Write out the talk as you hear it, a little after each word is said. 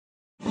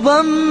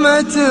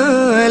ضمة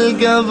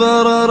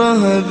القبر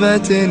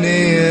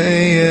رهبتني،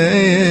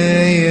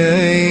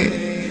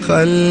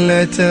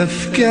 خلت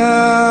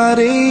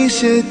أفكاري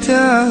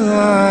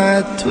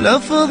شتات،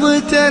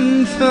 ولفظة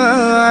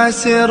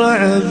أنفاس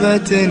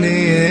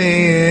رعبتني.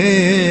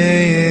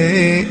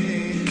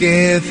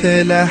 كيف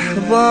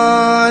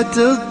لحظات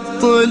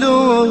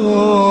الطلوع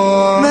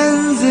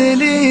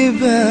منزلي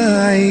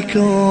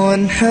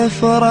بيكون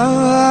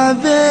حفرة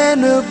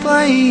بين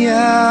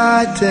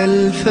طيات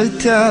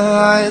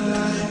الفتات،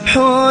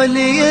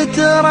 حولي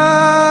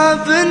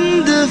تراب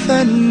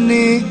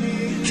دفني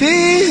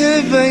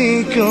فيه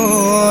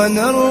بيكون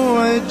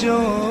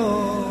الرجوع.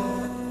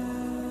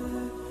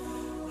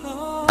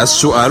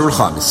 السؤال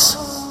الخامس: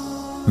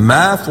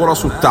 ما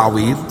فرص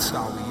التعويض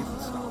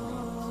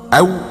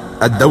أو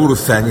الدور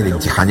الثاني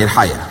لامتحان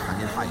الحياة؟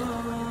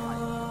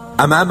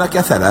 أمامك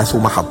 3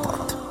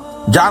 محطات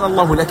جعل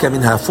الله لك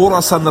منها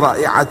فرصا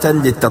رائعة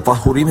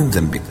للتطهر من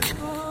ذنبك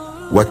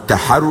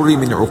والتحرر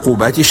من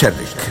عقوبات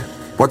شرك،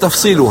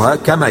 وتفصيلها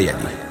كما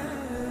يلي: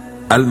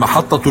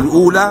 المحطة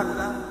الأولى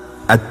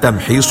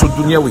التمحيص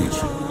الدنيوي.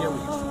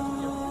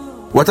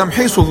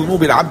 وتمحيص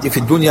ذنوب العبد في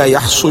الدنيا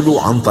يحصل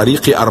عن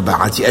طريق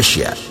 4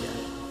 أشياء.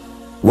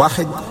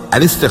 1.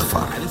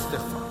 الاستغفار،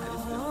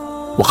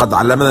 وقد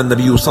علمنا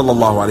النبي صلى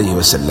الله عليه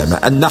وسلم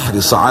أن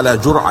نحرص على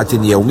جرعة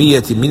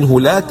يومية منه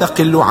لا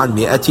تقل عن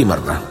 100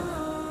 مرة،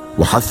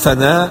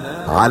 وحثنا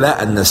على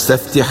أن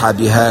نستفتح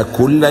بها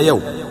كل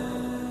يوم،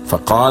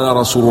 فقال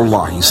رسول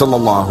الله صلى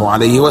الله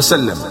عليه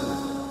وسلم: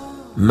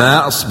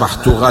 ما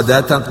أصبحت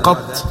غداة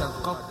قط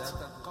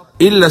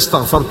إلا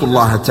استغفرت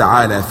الله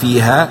تعالى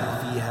فيها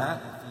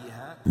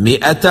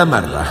 100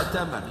 مرة.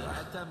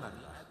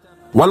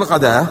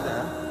 والغداء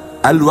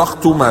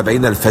الوقت ما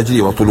بين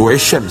الفجر وطلوع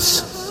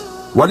الشمس.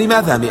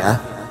 ولماذا 100؟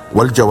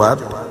 والجواب: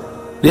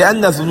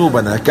 لأن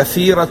ذنوبنا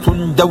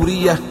كثيرة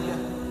دورية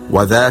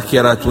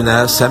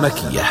وذاكرتنا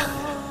سمكية.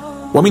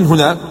 ومن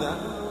هنا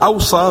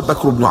أوصى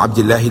بكر بن عبد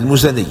الله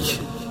المزني: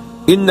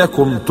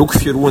 إنكم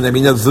تكثرون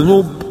من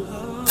الذنوب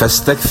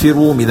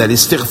فاستكثروا من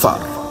الاستغفار،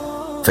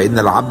 فإن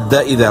العبد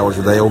إذا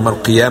وجد يوم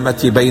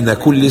القيامة بين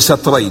كل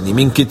سطرين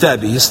من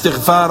كتابه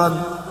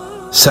استغفارا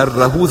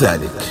سره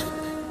ذلك.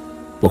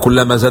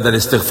 وكلما زاد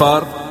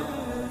الاستغفار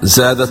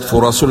زادت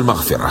فرص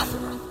المغفرة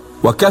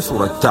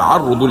وكثر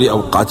التعرض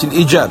لأوقات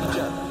الإجابة.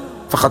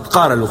 فقد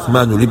قال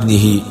لقمان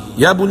لابنه: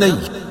 يا بني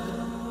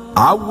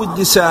عود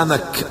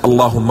لسانك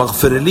اللهم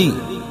اغفر لي،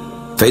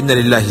 فإن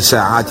لله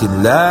ساعات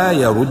لا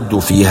يرد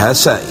فيها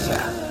سائلا.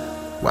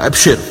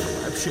 وأبشر،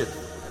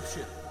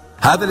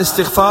 هذا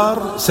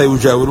الاستغفار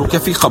سيجاورك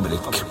في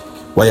قبرك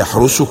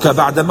ويحرسك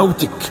بعد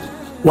موتك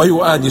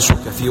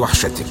ويؤانسك في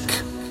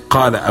وحشتك.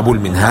 قال أبو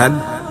المنهال: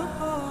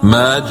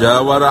 ما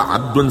جاور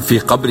عبد في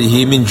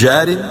قبره من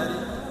جار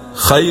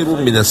خير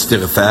من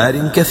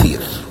استغفار كثير.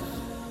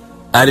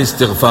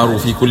 الاستغفار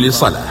في كل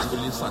صلاة.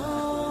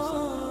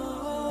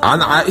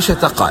 عن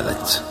عائشة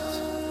قالت: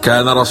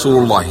 كان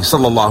رسول الله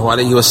صلى الله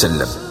عليه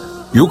وسلم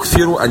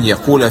يكثر أن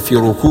يقول في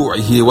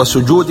ركوعه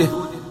وسجوده: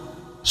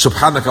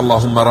 سبحانك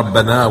اللهم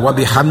ربنا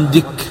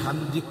وبحمدك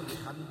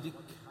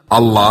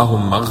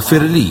اللهم اغفر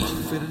لي.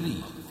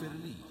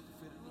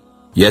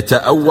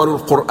 يتأول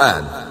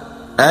القرآن،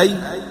 أي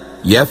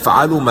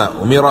يفعل ما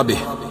أمر به،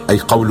 أي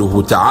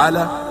قوله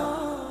تعالى: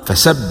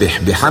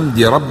 فسبح بحمد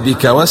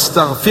ربك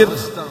واستغفره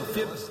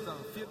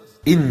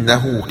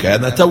إنه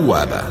كان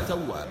توابا.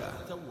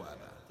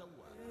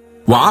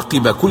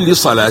 وعقب كل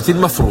صلاة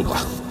مفروضة،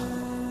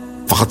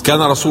 فقد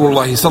كان رسول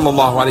الله صلى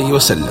الله عليه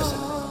وسلم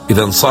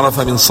إذا انصرف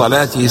من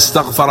صلاته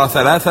استغفر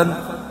 3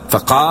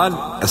 فقال: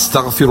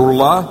 استغفر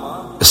الله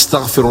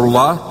استغفر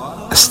الله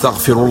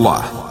استغفر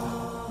الله.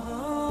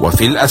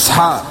 وفي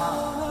الأسحار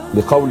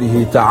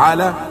لقوله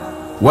تعالى: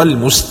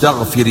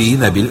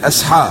 والمستغفرين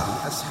بالأسحار.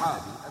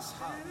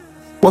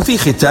 وفي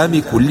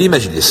ختام كل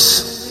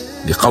مجلس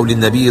لقول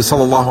النبي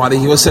صلى الله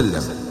عليه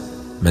وسلم: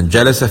 من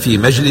جلس في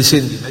مجلس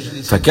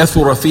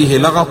فكثر فيه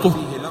لغطه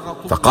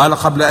فقال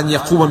قبل أن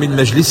يقوم من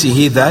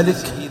مجلسه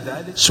ذلك: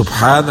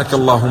 سبحانك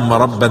اللهم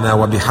ربنا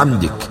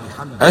وبحمدك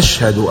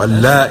أشهد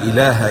أن لا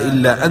إله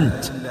إلا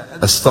أنت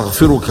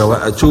أستغفرك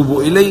وأتوب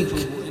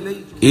إليك،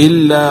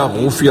 إلا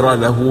غفر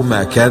له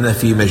ما كان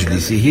في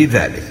مجلسه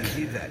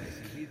ذلك.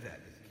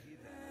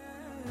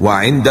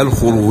 وعند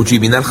الخروج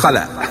من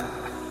الخلاء،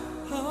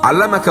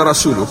 علمك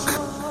رسولك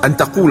أن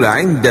تقول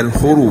عند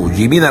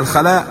الخروج من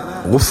الخلاء: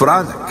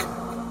 غفرانك.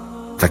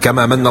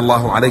 فكما من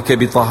الله عليك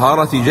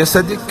بطهارة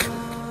جسدك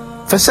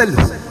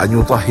فسله أن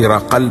يطهر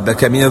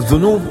قلبك من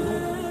الذنوب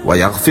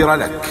ويغفر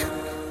لك،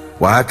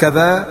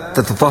 وهكذا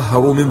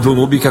تتطهر من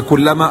ذنوبك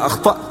كلما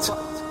أخطأت،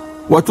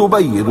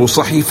 وتبيض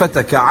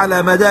صحيفتك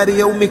على مدار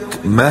يومك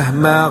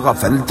مهما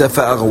غفلت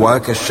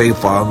فأغواك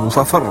الشيطان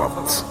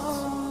ففرطت.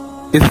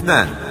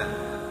 2.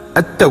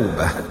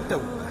 التوبة.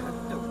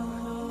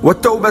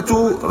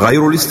 والتوبة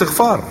غير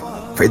الاستغفار،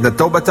 فإن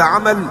التوبة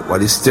عمل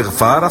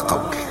والاستغفار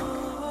قول.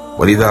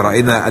 ولذا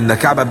رأينا أن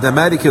كعب بن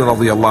مالك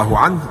رضي الله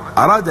عنه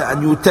أراد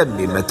أن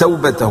يتمم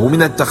توبته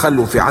من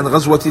التخلف عن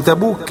غزوة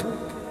تبوك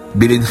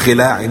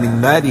بالانخلاع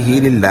من ماله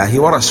لله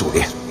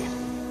ورسوله،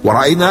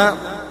 ورأينا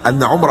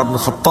أن عمر بن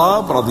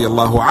الخطاب رضي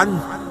الله عنه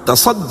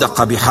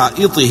تصدق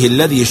بحائطه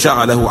الذي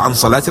شغله عن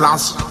صلاة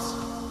العصر،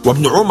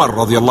 وابن عمر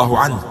رضي الله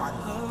عنه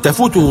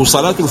تفوته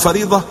صلاة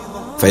الفريضة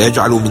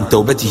فيجعل من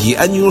توبته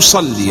أن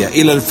يصلي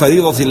إلى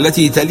الفريضة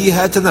التي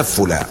تليها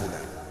تنفلا.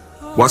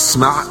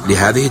 واسمع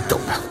لهذه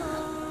التوبة.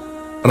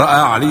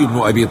 رأى علي بن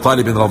أبي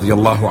طالب رضي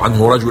الله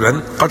عنه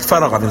رجلا قد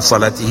فرغ من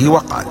صلاته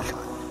وقال: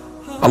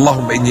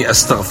 اللهم إني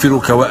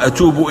أستغفرك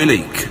وأتوب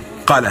إليك.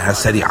 قالها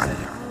سريعا،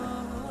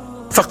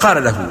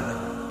 فقال له: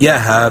 يا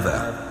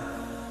هذا،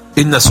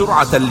 إن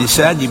سرعة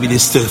اللسان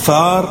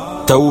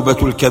بالاستغفار توبة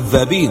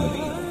الكذابين،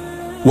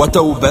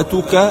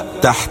 وتوبتك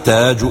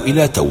تحتاج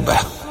إلى توبة.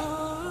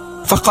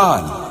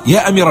 فقال: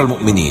 يا أمير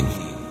المؤمنين،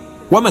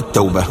 وما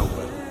التوبة؟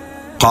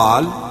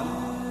 قال: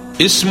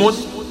 اسم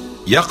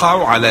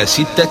يقع على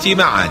 6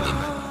 معان: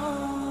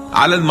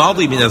 على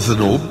الماضي من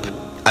الذنوب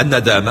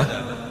الندامة،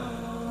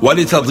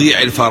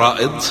 ولتضييع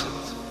الفرائض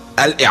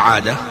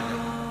الإعادة،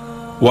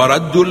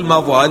 ورد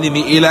المظالم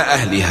إلى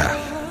أهلها،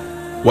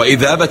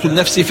 وإذابة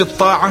النفس في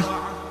الطاعة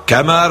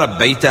كما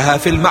ربيتها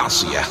في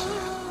المعصية،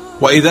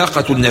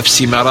 وإذاقة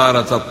النفس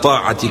مرارة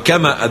الطاعة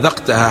كما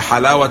أذقتها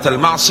حلاوة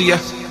المعصية،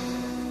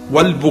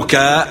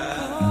 والبكاء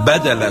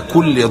بدل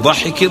كل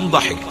ضحك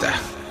ضحكته.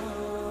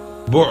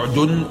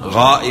 بعد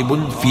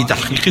غائب في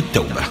تحقيق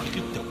التوبة.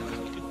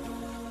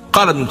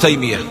 قال ابن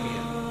تيمية: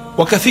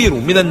 وكثير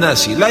من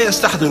الناس لا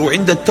يستحضر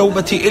عند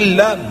التوبة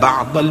إلا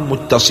بعض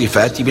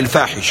المتصفات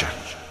بالفاحشة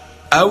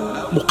أو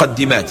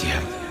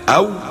مقدماتها،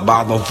 أو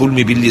بعض الظلم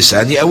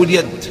باللسان أو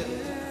اليد،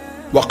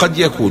 وقد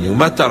يكون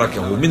ما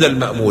تركه من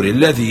المأمور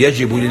الذي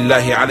يجب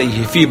لله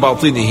عليه في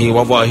باطنه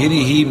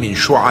وظاهره من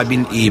شعب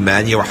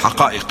الإيمان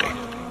وحقائقه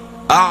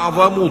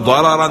أعظم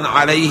ضررا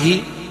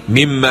عليه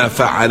مما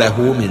فعله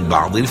من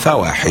بعض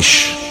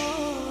الفواحش.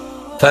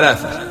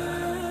 3.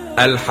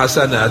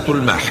 الحسنات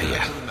الماحية.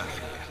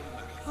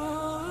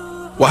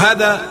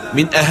 وهذا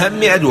من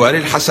أهم أدوار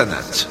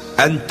الحسنات،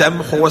 أن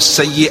تمحو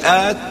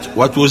السيئات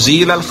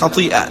وتزيل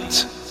الخطيئات.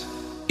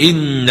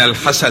 إن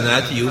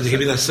الحسنات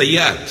يذهبن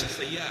السيئات.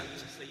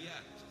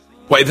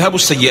 وإذهاب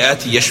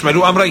السيئات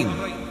يشمل أمرين: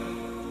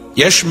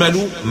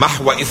 يشمل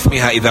محو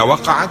إثمها إذا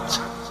وقعت،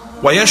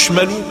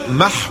 ويشمل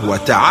محو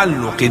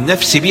تعلق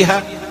النفس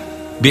بها،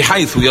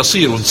 بحيث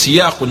يصير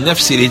سياق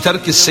النفس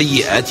لترك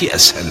السيئات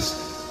أسهل.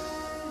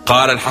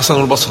 قال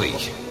الحسن البصري: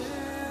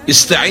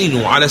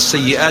 استعينوا على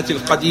السيئات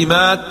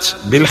القديمات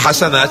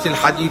بالحسنات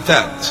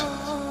الحديثات،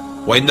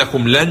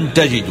 وإنكم لن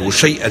تجدوا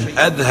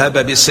شيئا أذهب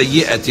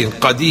بسيئة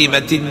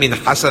قديمة من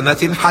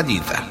حسنة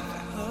حديثة.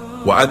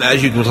 وأنا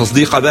أجد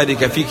تصديق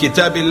ذلك في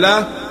كتاب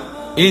الله: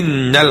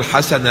 إن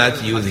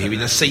الحسنات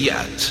يذهبن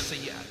السيئات.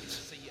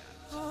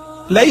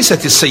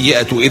 ليست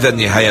السيئة إذن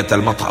نهاية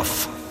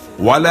المطاف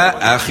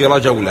ولا آخر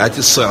جولات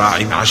الصراع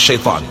مع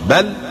الشيطان،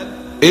 بل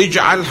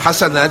اجعل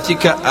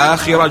حسناتك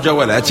آخر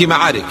جولات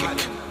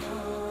معاركك.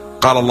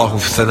 قال الله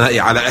في الثناء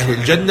على أهل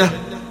الجنة: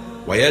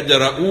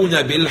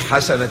 ويدرؤون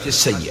بالحسنة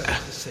السيئة.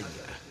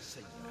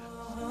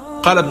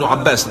 قال ابن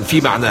عباس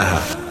في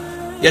معناها: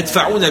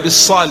 يدفعون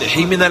بالصالح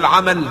من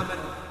العمل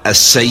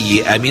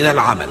السيء من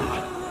العمل.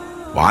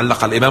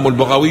 وعلق الإمام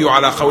البغوي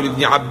على قول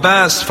ابن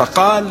عباس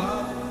فقال: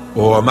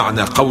 وهو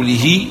معنى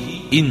قوله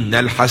إن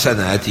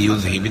الحسنات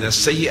يذهبن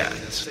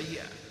السيئات.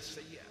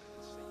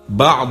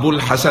 بعض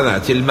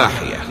الحسنات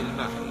الماحية.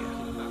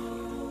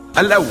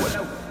 الأول: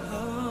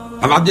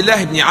 عن عبد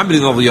الله بن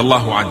عمرو رضي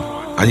الله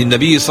عنه عن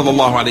النبي صلى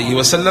الله عليه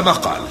وسلم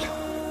قال: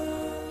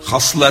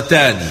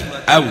 خصلتان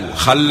أو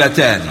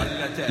خلتان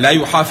لا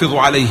يحافظ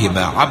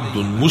عليهما عبد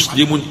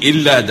مسلم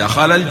إلا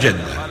دخل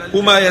الجنة،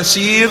 هما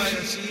يسير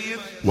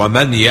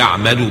ومن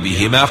يعمل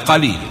بهما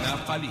قليل.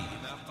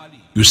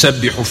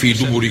 يسبح في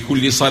دبر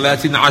كل صلاة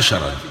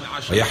 10،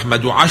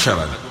 ويحمد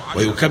 10،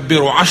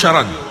 ويكبر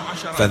 10،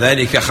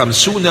 فذلك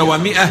 50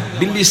 و100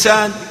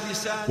 باللسان،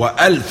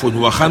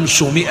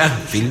 و1500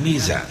 في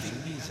الميزان.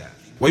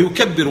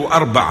 ويكبر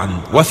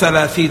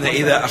 34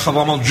 إذا أخذ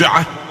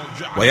مضجعه،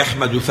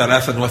 ويحمد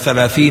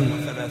 33،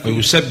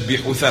 ويسبح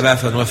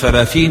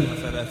 33،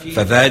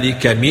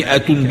 فذلك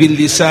 100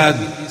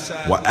 باللسان،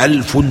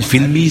 و1000 في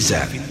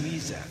الميزان.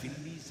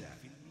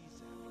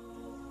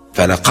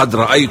 فلقد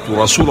رأيت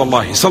رسول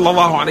الله صلى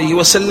الله عليه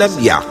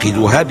وسلم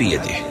يعقدها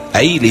بيده،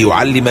 أي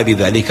ليعلم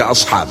بذلك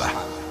أصحابه.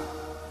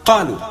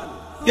 قالوا: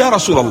 يا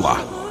رسول الله،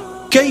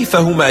 كيف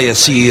هما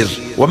يسير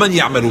ومن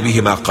يعمل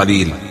بهما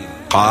قليل؟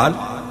 قال: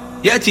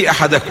 يأتي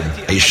أحدكم،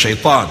 أي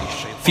الشيطان،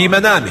 في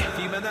منامه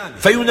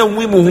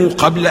فينومه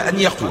قبل أن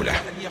يقوله،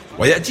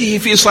 ويأتيه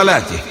في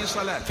صلاته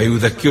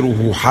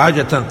فيذكره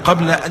حاجة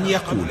قبل أن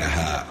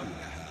يقولها.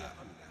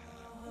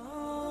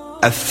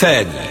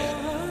 الثاني: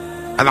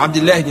 عن عبد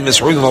الله بن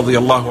مسعود رضي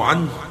الله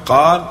عنه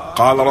قال: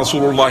 قال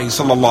رسول الله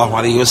صلى الله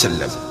عليه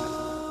وسلم: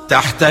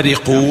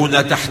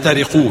 تحترقون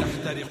تحترقون،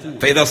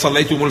 فإذا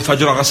صليتم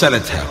الفجر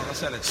غسلتها،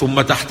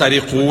 ثم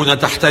تحترقون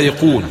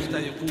تحترقون،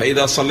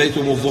 فإذا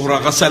صليتم الظهر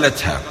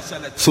غسلتها،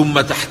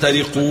 ثم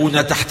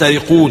تحترقون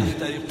تحترقون،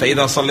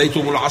 فإذا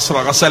صليتم العصر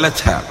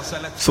غسلتها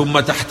ثم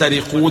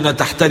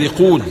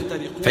تحترقون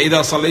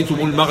فإذا صليتم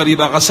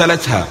المغرب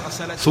غسلتها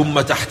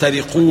ثم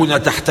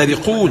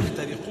تحترقون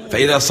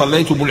فإذا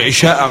صليتم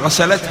العشاء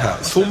غسلتها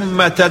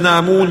ثم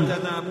تنامون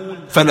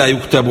فلا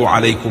يكتب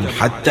عليكم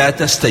حتى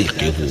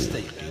تستيقظوا.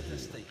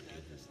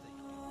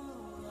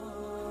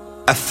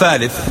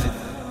 الثالث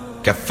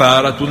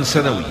كفارة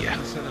سنوية.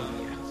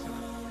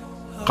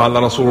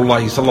 قال رسول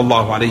الله صلى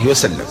الله عليه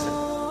وسلم: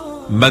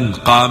 من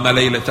قام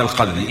ليلة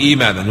القدر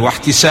إيمانا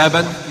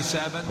واحتسابا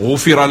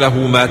غفر له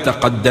ما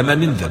تقدم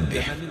من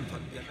ذنبه.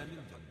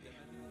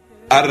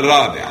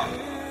 الرابع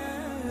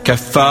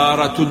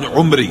كفارة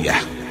عمرية،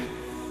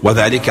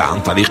 وذلك عن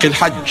طريق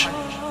الحج.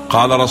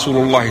 قال رسول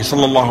الله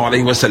صلى الله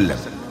عليه وسلم: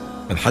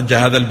 من حج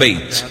هذا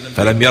البيت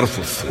فلم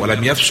يرفث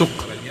ولم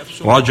يفسق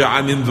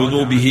رجع من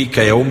ذنوبه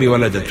كيوم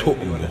ولدته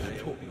أمه.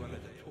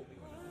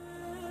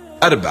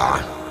 أربعة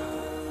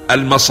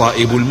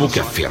المصائب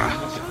المكفرة،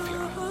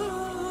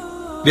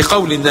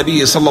 لقول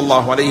النبي صلى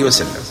الله عليه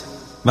وسلم: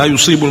 ما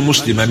يصيب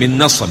المسلم من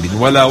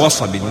نصب ولا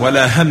وصب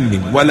ولا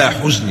هم ولا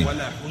حزن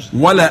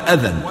ولا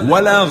أذى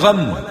ولا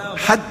غم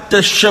حتى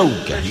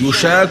الشوكة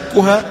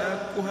يشاكها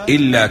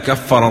إلا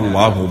كفر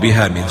الله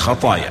بها من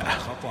خطاياه.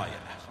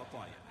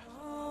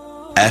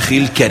 أخي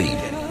الكريم،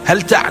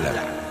 هل تعلم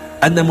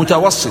أن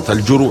متوسط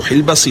الجروح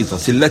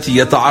البسيطة التي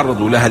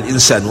يتعرض لها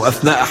الإنسان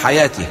أثناء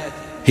حياته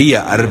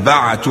هي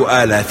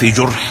 4000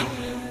 جرح؟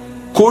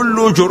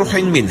 كل جرح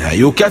منها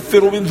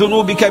يكفر من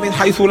ذنوبك من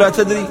حيث لا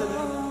تدري.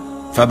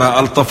 فما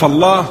ألطف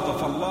الله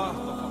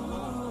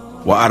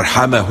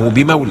وأرحمه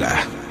بمولاه.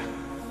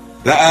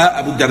 رأى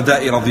أبو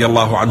الدرداء رضي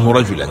الله عنه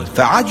رجلا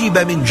فعجب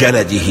من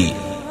جلده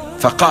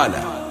فقال: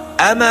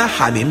 أما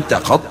حممت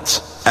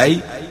قط؟ أي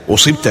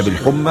أصبت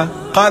بالحمى؟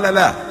 قال: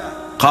 لا.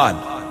 قال: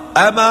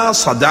 أما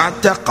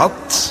صدعت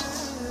قط؟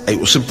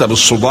 أي أصبت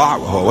بالصداع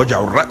وهو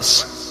وجع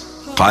الرأس؟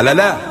 قال: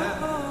 لا.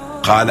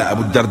 قال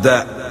أبو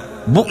الدرداء: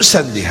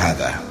 بؤسا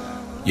لهذا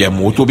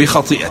يموت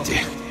بخطيئته.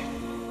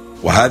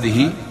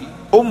 وهذه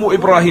أم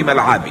إبراهيم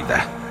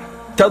العابدة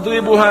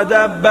تضربها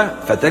دابة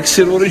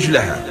فتكسر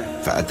رجلها،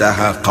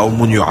 فأتاها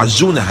قوم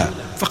يعزونها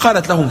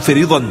فقالت لهم في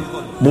رضا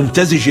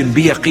ممتزج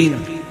بيقين: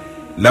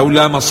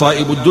 لولا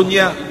مصائب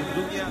الدنيا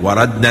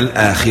وردنا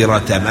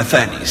الآخرة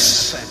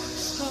مثانيس.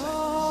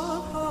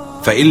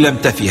 فإن لم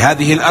تفي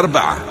هذه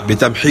الأربعة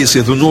بتمحيص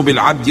ذنوب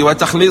العبد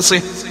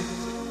وتخليصه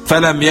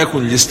فلم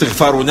يكن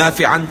الاستغفار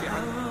نافعا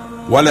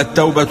ولا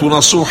التوبة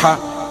نصوحا،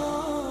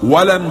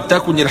 ولم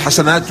تكن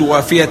الحسنات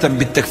وافية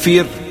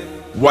بالتكفير،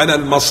 ولا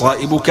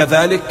المصائب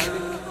كذلك،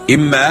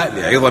 إما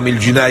لعظم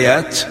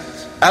الجنايات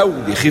أو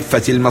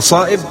لخفة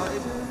المصائب.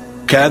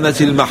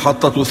 كانت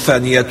المحطة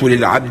الثانية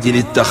للعبد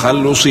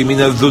للتخلص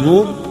من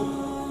الذنوب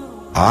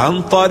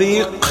عن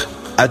طريق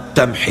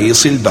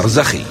التمحيص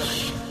البرزخي.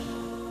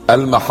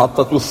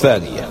 المحطة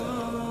الثانية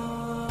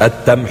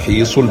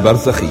التمحيص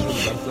البرزخي.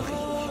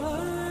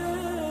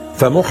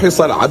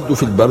 فمحص العبد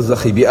في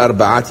البرزخ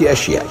ب4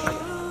 أشياء: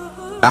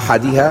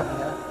 أحدها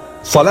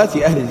صلاة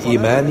أهل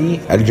الإيمان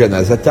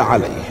الجنازة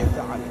عليه.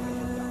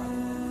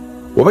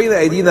 وبين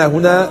أيدينا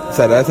هنا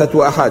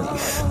 3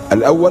 أحاديث.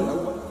 الأول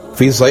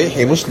في صحيح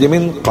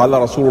مسلم قال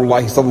رسول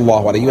الله صلى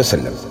الله عليه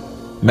وسلم: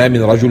 ما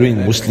من رجل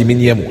مسلم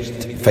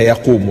يموت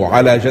فيقوم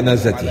على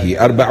جنازته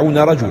 40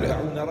 رجلا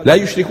لا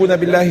يشركون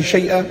بالله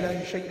شيئا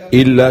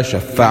إلا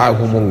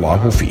شفعهم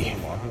الله فيه.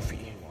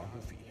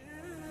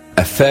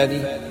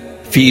 الثاني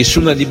في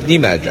سنن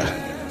ابن ماجه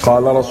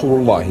قال رسول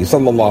الله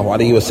صلى الله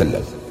عليه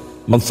وسلم: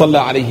 من صلى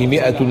عليه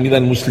 100 من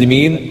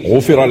المسلمين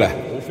غفر له.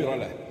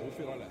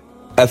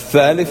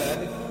 الثالث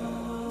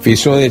في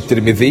سنن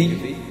الترمذي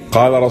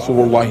قال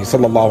رسول الله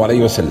صلى الله عليه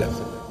وسلم: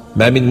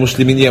 ما من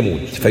مسلم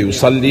يموت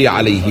فيصلي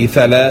عليه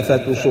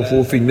 3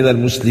 صفوف من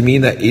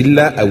المسلمين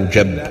إلا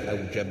أوجب.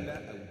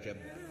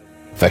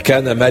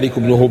 فكان مالك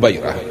بن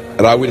هبيرة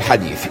راوي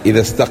الحديث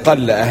إذا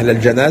استقل أهل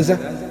الجنازة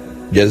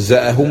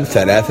جزأهم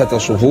 3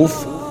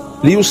 صفوف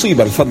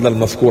ليصيب الفضل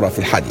المذكور في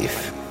الحديث.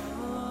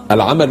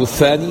 العمل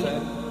الثاني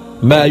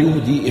ما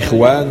يهدي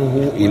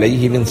إخوانه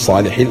إليه من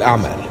صالح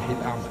الأعمال،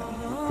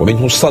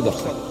 ومنه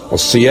الصدقة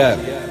والصيام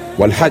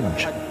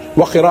والحج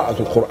وقراءة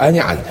القرآن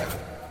عنه.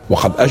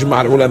 وقد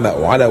أجمع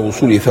العلماء على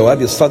وصول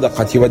ثواب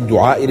الصدقة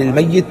والدعاء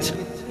للميت،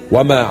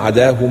 وما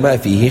عداهما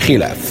فيه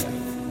خلاف.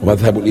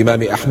 ومذهب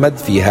الإمام أحمد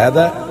في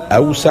هذا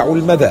أوسع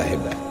المذاهب،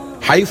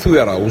 حيث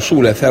يرى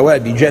وصول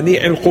ثواب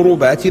جميع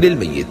القربات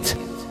للميت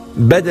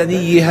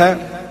بدنيها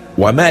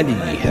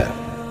وماليها.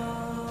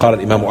 قال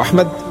الإمام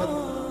أحمد: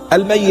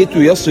 الميت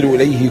يصل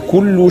إليه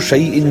كل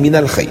شيء من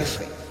الخير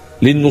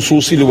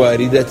للنصوص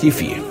الواردة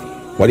فيه،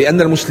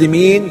 ولأن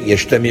المسلمين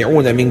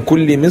يجتمعون من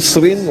كل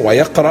مصر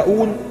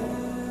ويقرؤون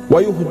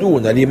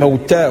ويهدون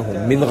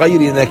لموتاهم من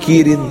غير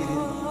نكير،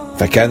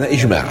 فكان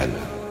إجماعا.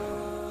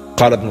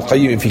 قال ابن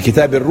القيم في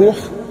كتاب الروح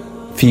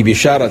في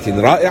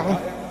بشارة رائعة: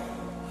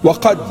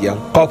 وقد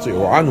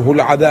ينقطع عنه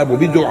العذاب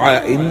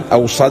بدعاء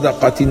أو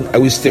صدقة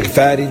أو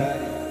استغفار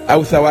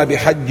أو ثواب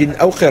حج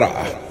أو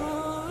قراءة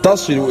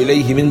تصل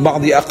إليه من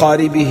بعض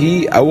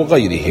أقاربه أو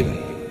غيرهم،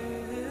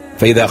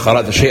 فإذا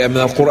قرأت شيئا من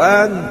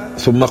القرآن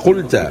ثم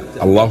قلت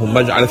اللهم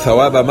اجعل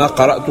ثواب ما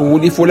قرأته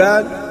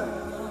لفلان،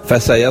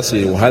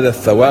 فسيصل هذا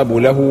الثواب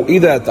له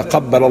إذا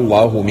تقبل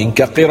الله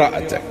منك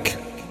قراءتك.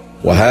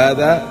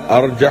 وهذا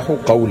أرجح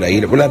قولي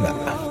العلماء.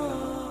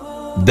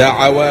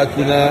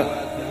 دعواتنا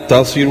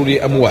تصل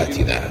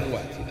لأمواتنا،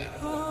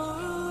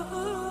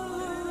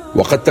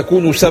 وقد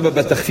تكون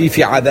سبب تخفيف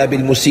عذاب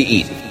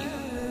المسيئين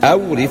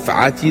أو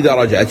رفعة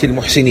درجات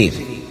المحسنين،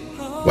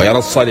 ويرى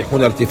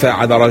الصالحون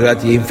ارتفاع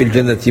درجاتهم في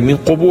الجنة من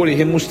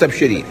قبورهم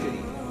مستبشرين.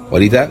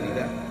 ولذا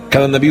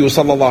كان النبي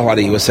صلى الله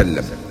عليه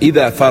وسلم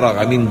إذا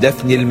فرغ من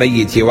دفن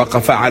الميت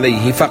وقف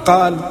عليه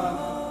فقال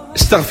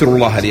استغفروا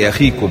الله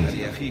لأخيكم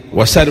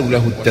وسلوا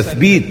له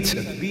التثبيت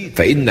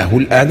فإنه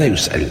الآن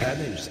يسأل.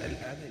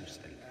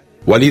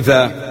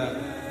 ولذا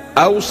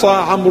أوصى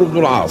عمرو بن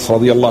العاص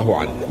رضي الله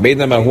عنه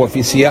بينما هو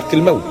في سياق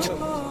الموت: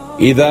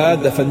 إذا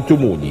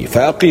دفنتموني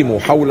فأقيموا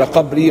حول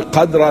قبري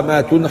قدر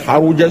ما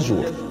تنحر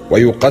جزور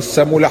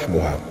ويقسم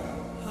لحمها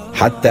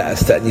حتى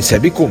أستأنس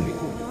بكم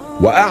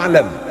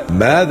وأعلم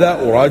ماذا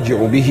أراجع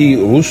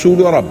به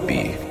رسل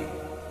ربي.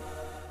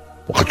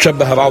 وقد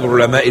شبه بعض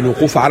العلماء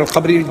الوقوف على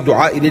القبر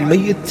للدعاء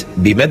للميت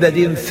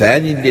بمدد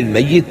ثان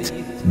للميت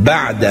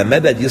بعد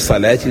مدد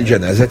صلاة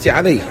الجنازة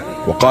عليه،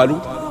 وقالوا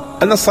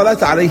أن الصلاة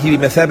عليه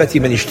بمثابة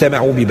من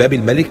اجتمعوا بباب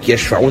الملك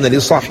يشفعون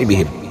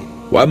لصاحبهم،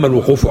 وأما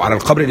الوقوف على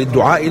القبر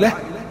للدعاء له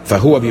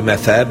فهو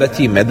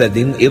بمثابة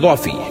مدد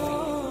إضافي.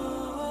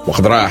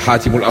 وقد رأى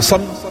حاتم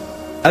الأصم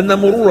أن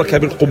مرورك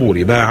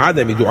بالقبور مع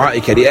عدم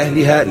دعائك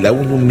لأهلها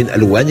لون من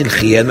ألوان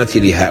الخيانة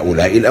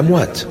لهؤلاء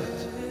الأموات،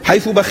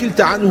 حيث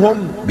بخلت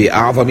عنهم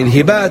بأعظم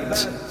الهبات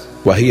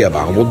وهي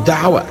بعض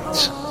الدعوات.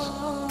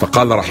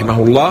 فقال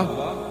رحمه الله: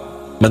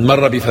 من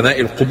مر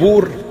بفناء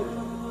القبور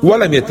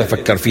ولم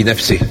يتفكر في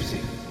نفسه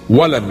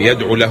ولم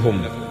يدع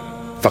لهم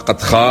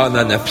فقد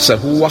خان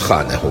نفسه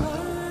وخانهم.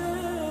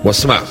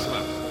 واسمع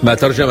ما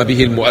ترجم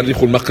به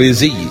المؤرخ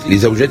المقريزي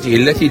لزوجته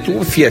التي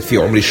توفيت في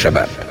عمر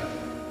الشباب،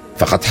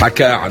 فقد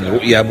حكى عن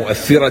رؤيا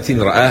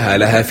مؤثرة رآها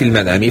لها في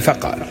المنام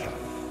فقال: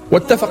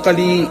 واتفق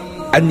لي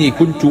أني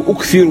كنت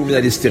أكثر من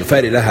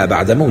الاستغفار لها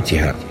بعد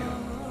موتها،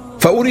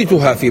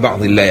 فأريتها في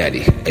بعض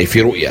الليالي أي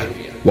في رؤيا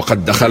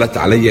وقد دخلت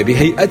علي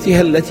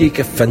بهيئتها التي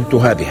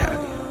كفنتها بها،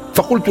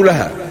 فقلت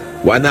لها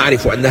وأنا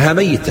أعرف أنها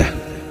ميتة: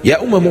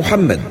 يا أم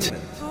محمد،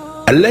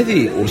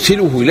 الذي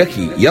أرسله لك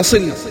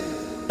يصل؟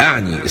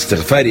 أعني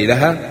استغفاري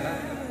لها.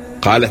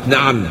 قالت: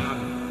 نعم،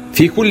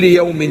 في كل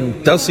يوم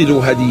تصل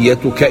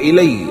هديتك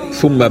إلي.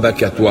 ثم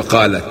بكت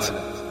وقالت: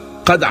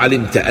 قد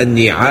علمت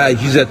أني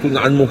عاجزة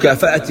عن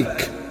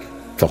مكافأتك.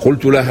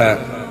 فقلت لها: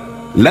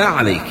 لا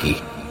عليك،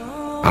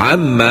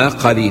 عما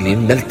قليل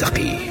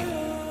نلتقي.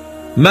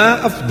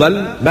 ما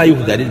أفضل ما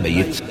يهدى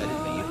للميت؟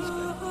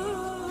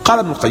 قال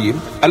ابن القيم: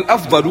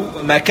 الأفضل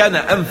ما كان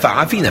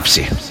أنفع في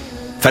نفسه،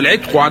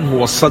 فالعتق عنه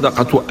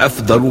والصدقة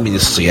أفضل من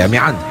الصيام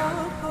عنه،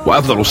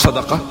 وأفضل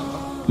الصدقة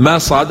ما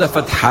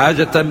صادفت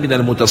حاجة من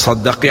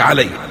المتصدق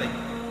عليه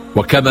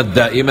وكانت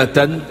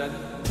دائمة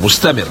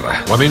مستمرة.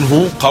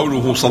 ومنه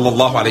قوله صلى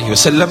الله عليه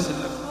وسلم: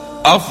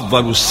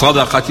 أفضل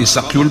الصدقة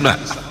سقي الماء،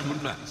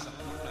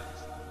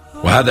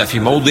 وهذا في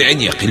موضع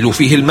يقل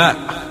فيه الماء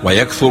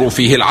ويكثر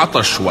فيه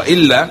العطش،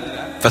 وإلا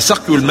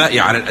فسقي الماء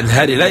على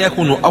الأنهار لا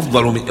يكون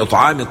أفضل من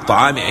إطعام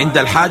الطعام عند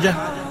الحاجة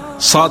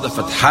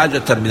صادفت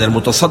حاجة من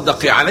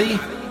المتصدق عليه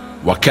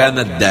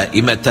وكانت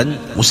دائمة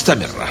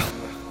مستمرة.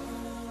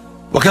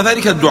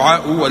 وكذلك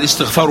الدعاء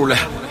والاستغفار له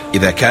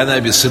إذا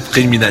كان بصدق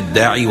من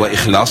الداعي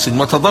وإخلاص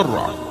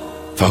وتضرع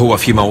فهو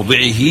في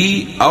موضعه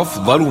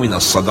أفضل من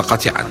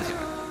الصدقة عنه.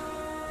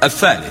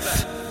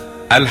 الثالث: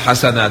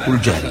 الحسنات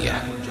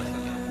الجارية.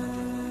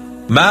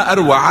 ما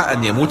أروع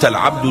أن يموت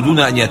العبد دون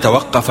أن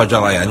يتوقف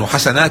جريان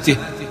حسناته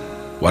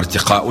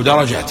وارتقاء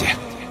درجاته.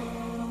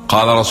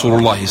 قال رسول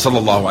الله صلى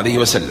الله عليه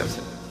وسلم: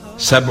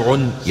 7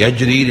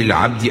 يجري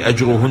للعبد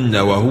أجرهن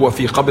وهو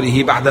في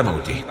قبره بعد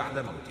موته: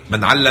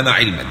 من علم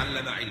علما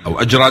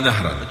أو أجرى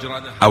نهرا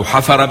أو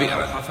حفر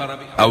بئرا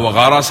أو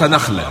غرس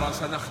نخلا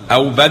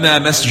أو بنى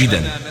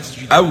مسجدا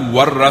أو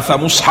ورث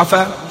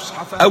مصحفا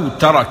أو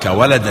ترك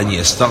ولدا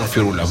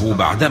يستغفر له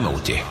بعد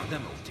موته.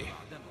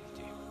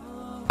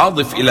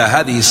 أضف إلى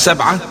هذه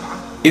 7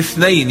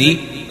 2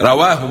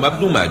 رواهما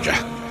ابن ماجه: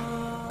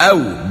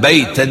 أو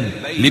بيتا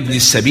لابن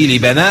السبيل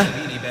بناه،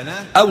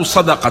 أو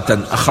صدقة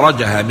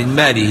أخرجها من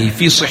ماله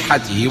في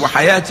صحته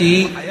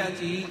وحياته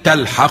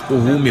تلحقه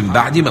من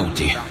بعد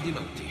موته.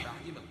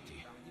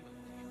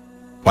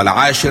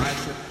 والعاشر: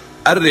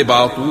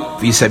 الرباط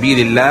في سبيل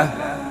الله،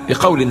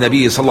 بقول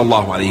النبي صلى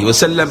الله عليه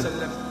وسلم: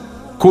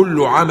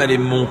 كل عمل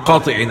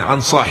منقطع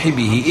عن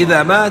صاحبه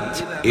إذا مات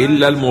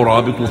إلا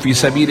المرابط في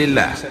سبيل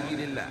الله،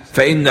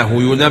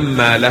 فإنه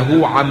ينمى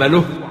له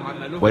عمله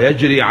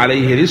ويجري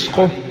عليه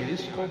رزقه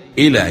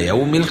إلى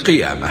يوم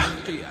القيامة.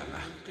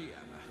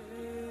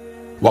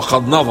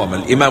 وقد نظم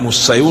الإمام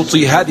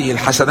السيوطي هذه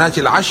الحسنات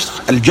 10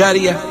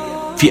 الجارية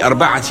في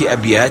 4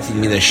 أبيات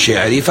من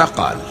الشعر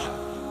فقال: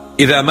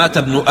 إذا مات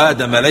ابن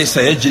آدم ليس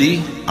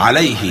يجري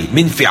عليه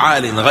من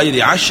فعال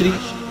غير 10،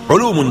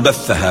 علوم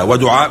بثها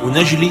ودعاء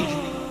نجلي،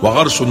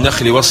 وغرس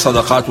النخل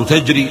والصدقات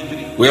تجري،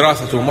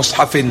 وراثة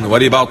مصحف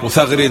ورباط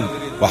ثغر،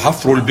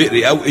 وحفر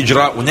البئر أو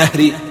إجراء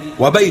نهر،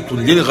 وبيت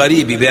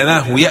للغريب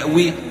بناه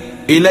يأوي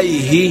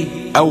إليه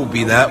أو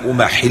بناء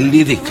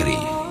محل ذكري.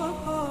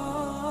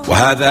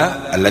 وهذا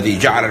الذي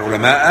جعل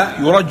العلماء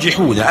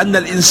يرجحون أن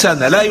الإنسان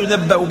لا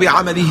ينبأ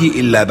بعمله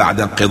إلا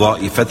بعد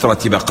انقضاء فترة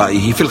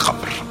بقائه في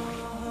القبر،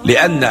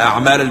 لأن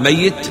أعمال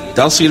الميت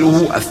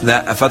تصله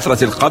أثناء فترة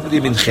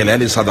القبر من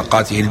خلال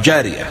صدقاته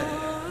الجارية.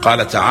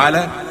 قال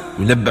تعالى: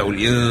 ينبأ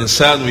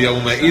الإنسان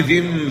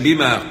يومئذ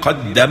بما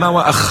قدم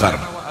وأخر.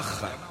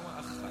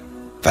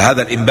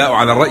 فهذا الإنباء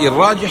على الرأي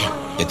الراجح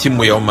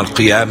يتم يوم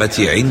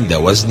القيامة عند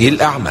وزن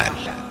الأعمال.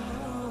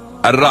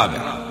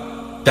 الرابع: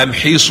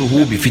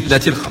 تمحيصه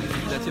بفتنة القبر.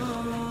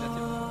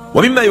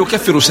 ومما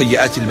يكفر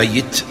سيئات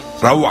الميت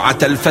روعة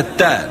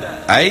الفتان،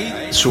 أي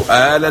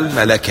سؤال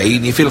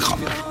الملكين في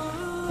القبر.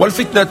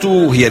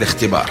 والفتنة هي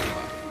الاختبار،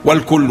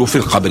 والكل في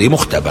القبر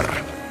مختبر،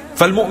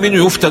 فالمؤمن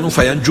يفتن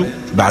فينجو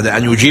بعد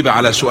أن يجيب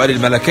على سؤال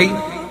الملكين،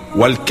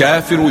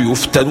 والكافر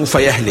يفتن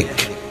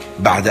فيهلك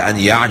بعد أن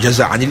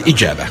يعجز عن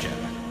الإجابة،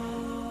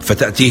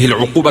 فتأتيه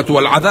العقوبة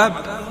والعذاب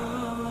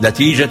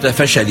نتيجة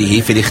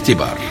فشله في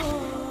الاختبار.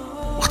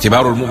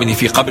 واختبار المؤمن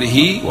في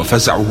قبره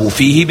وفزعه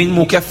فيه من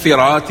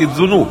مكفرات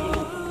الذنوب،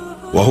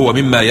 وهو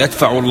مما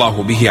يدفع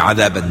الله به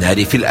عذاب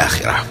النار في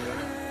الآخرة.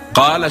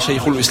 قال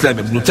شيخ الإسلام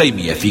ابن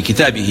تيمية في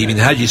كتابه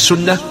منهاج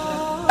السنة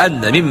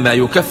أن مما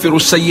يكفر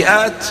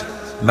السيئات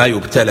ما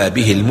يبتلى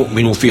به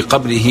المؤمن في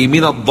قبره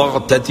من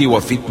الضغطة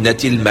وفتنة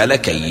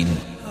الملكين.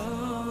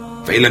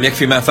 فإن لم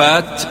يكف ما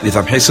فات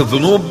لتمحيص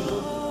الذنوب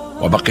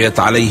وبقيت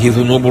عليه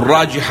ذنوب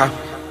راجحة،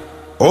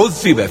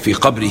 عذب في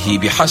قبره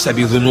بحسب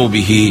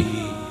ذنوبه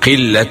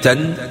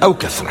قلة أو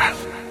كثرة.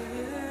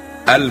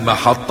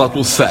 المحطة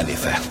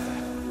الثالثة: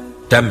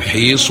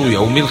 تمحيص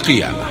يوم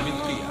القيامة.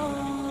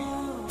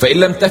 فإن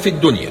لم تف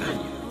الدنيا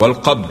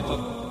والقبر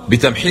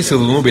بتمحيص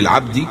ذنوب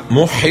العبد،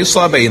 محص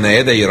بين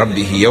يدي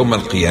ربه يوم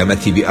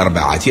القيامة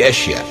بأربعة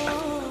أشياء: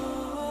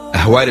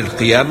 أهوال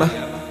القيامة،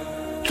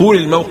 طول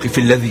الموقف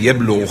الذي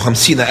يبلغ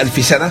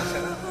 50,000 سنة،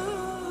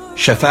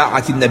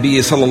 شفاعة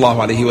النبي صلى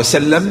الله عليه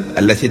وسلم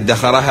التي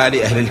ادخرها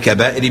لأهل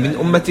الكبائر من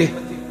أمته،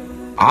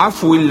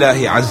 عفو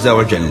الله عز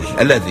وجل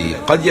الذي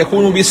قد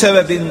يكون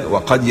بسبب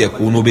وقد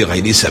يكون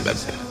بغير سبب.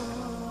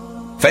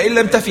 فإن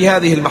لم تفي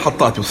هذه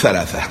المحطات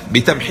الثلاثة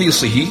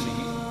بتمحيصه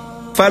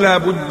فلا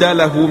بد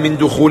له من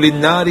دخول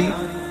النار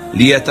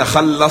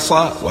ليتخلص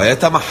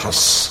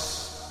ويتمحص،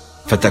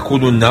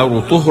 فتكون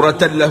النار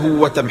طهرة له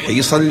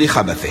وتمحيصا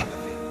لخبثه،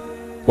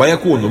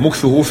 ويكون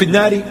مكثه في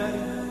النار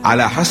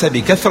على حسب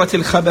كثرة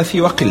الخبث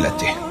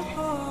وقلته.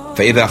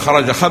 فإذا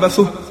خرج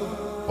خبثه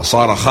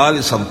وصار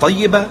خالصا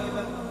طيبا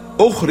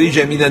أخرج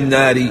من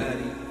النار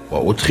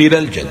وأدخل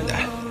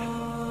الجنة.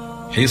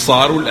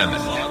 حصار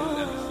الأمل.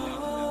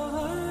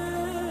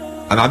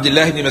 عن عبد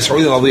الله بن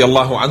مسعود رضي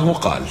الله عنه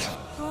قال: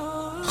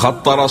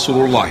 خط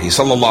رسول الله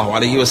صلى الله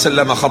عليه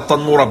وسلم خطا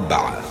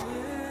مربعا،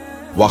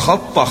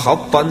 وخط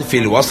خطا في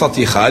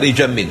الوسط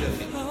خارجا منه،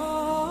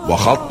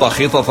 وخط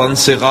خططا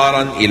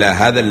صغارا إلى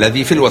هذا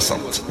الذي في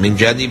الوسط من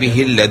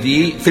جانبه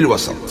الذي في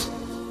الوسط،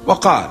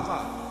 وقال: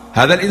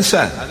 هذا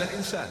الإنسان،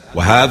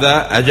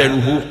 وهذا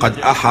أجله قد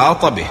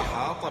أحاط به،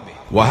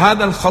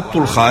 وهذا الخط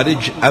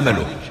الخارج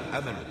أمله،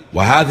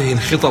 وهذه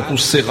الخطط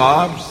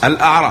الصغار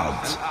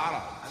الأعراض،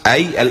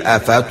 أي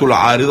الآفات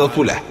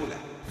العارضة له،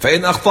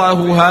 فإن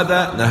أخطأه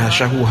هذا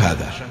نهشه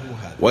هذا،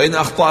 وإن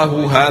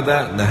أخطأه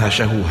هذا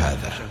نهشه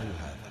هذا،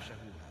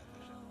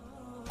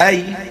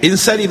 أي إن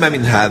سلم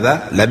من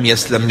هذا لم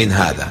يسلم من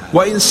هذا،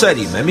 وإن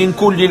سلم من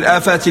كل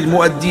الآفات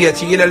المؤدية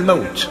إلى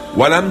الموت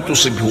ولم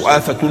تصبه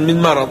آفة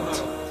من مرض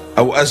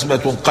أو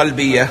أزمة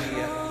قلبية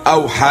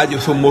أو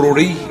حادث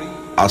مروري،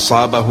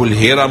 أصابه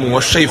الهرم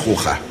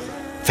والشيخوخة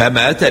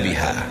فمات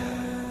بها.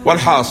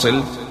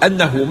 والحاصل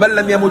أنه من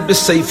لم يمت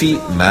بالسيف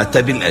مات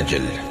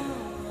بالأجل.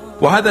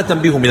 وهذا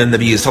تنبيه من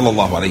النبي صلى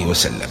الله عليه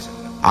وسلم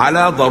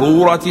على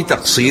ضرورة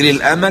تقصير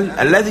الأمل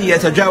الذي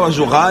يتجاوز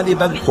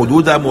غالبا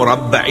حدود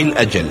مربع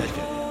الأجل،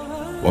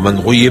 ومن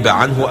غيب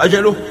عنه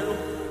أجله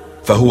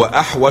فهو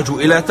أحوج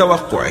إلى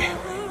توقعه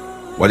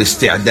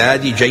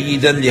والاستعداد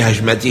جيدا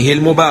لهجمته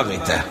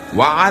المباغتة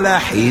وعلى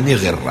حين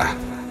غره.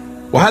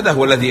 وهذا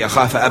هو الذي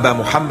أخاف أبا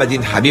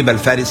محمد حبيب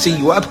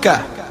الفارسي وأبكاه.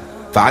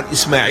 فعن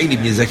إسماعيل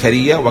بن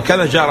زكريا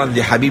وكان جارا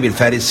لحبيب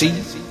الفارسي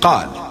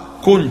قال: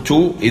 كنت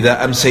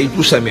إذا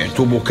أمسيت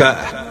سمعت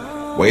بكاءه،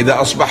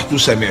 وإذا أصبحت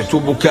سمعت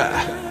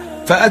بكاءه،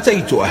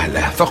 فأتيت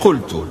أهله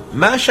فقلت: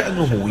 ما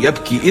شأنه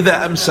يبكي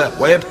إذا أمسى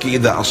ويبكي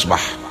إذا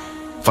أصبح؟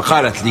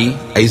 فقالت لي،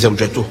 أي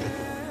زوجته: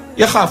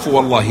 يخاف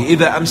والله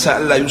إذا أمسى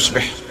ألا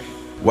يصبح،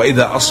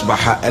 وإذا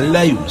أصبح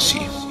ألا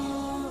يمسي.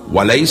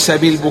 وليس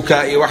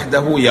بالبكاء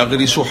وحده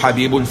يغرس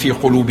حبيب في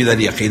قلوبنا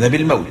اليقين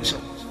بالموت،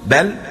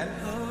 بل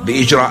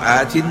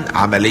بإجراءات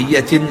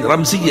عملية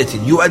رمزية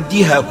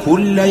يؤديها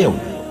كل يوم.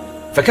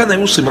 فكان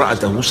يوصي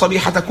امرأته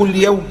صبيحة كل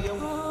يوم: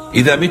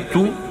 إذا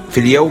مت في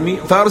اليوم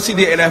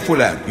فأرسلي إلى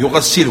فلان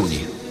يغسلني،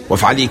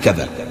 وافعلي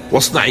كذا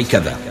واصنعي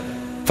كذا.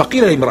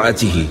 فقيل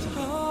لامرأته: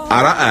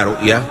 أرأى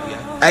رؤيا؟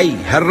 أي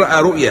هل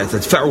رأى رؤيا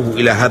تدفعه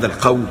إلى هذا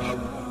القول؟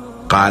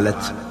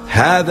 قالت: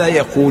 هذا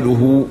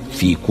يقوله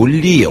في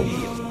كل يوم.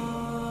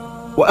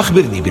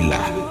 وأخبرني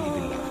بالله،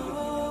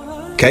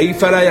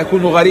 كيف لا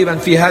يكون غريبا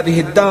في هذه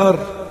الدار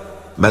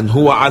من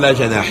هو على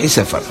جناح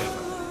سفر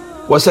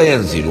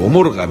وسينزل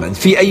مرغما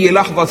في أي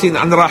لحظة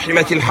عن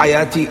راحلة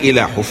الحياة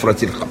إلى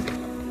حفرة القبر؟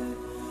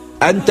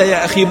 أنت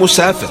يا أخي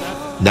مسافر،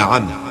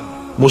 نعم،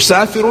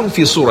 مسافر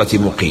في صورة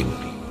مقيم،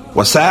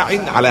 وساع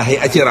على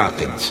هيئة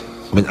راقد،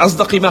 من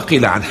أصدق ما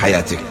قيل عن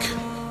حياتك.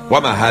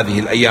 وما هذه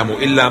الأيام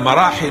إلا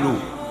مراحل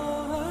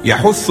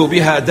يحث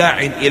بها داع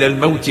إلى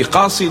الموت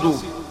قاصد،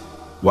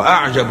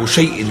 وأعجب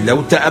شيء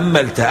لو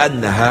تأملت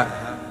أنها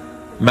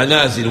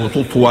منازل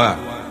تطوى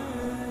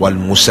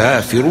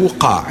والمسافر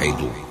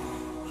قاعد.